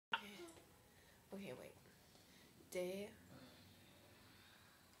Okay, wait. Day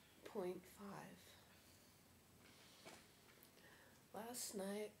 .5. Last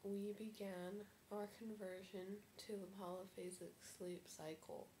night we began our conversion to the polyphasic sleep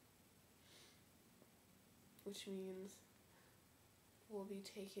cycle, which means we'll be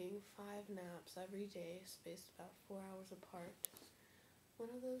taking 5 naps every day, spaced about 4 hours apart. One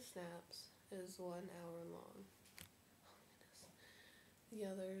of those naps is 1 hour long. Oh goodness. The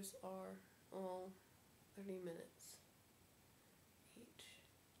others are all 30 minutes each.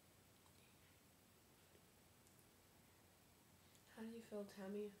 How do you feel,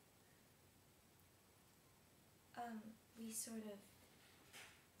 Tammy? We sort of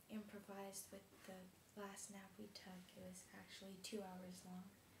improvised with the last nap we took. It was actually 2 hours long.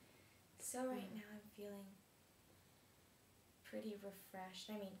 So right now I'm feeling pretty refreshed.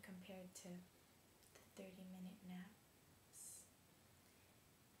 I mean, compared to the 30-minute naps.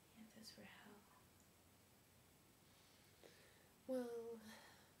 Yeah, those were hell. Well,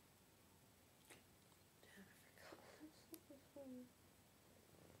 damn, I forgot.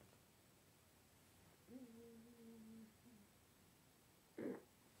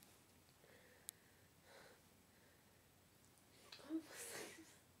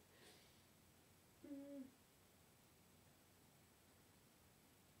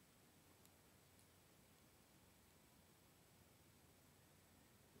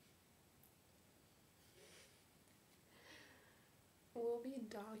 We'll be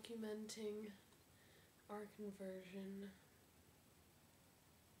documenting our conversion.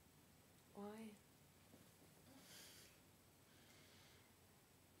 Why?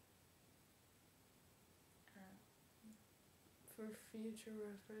 For future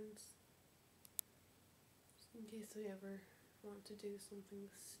reference. Just in case we ever want to do something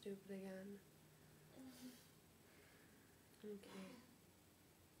stupid again. Okay.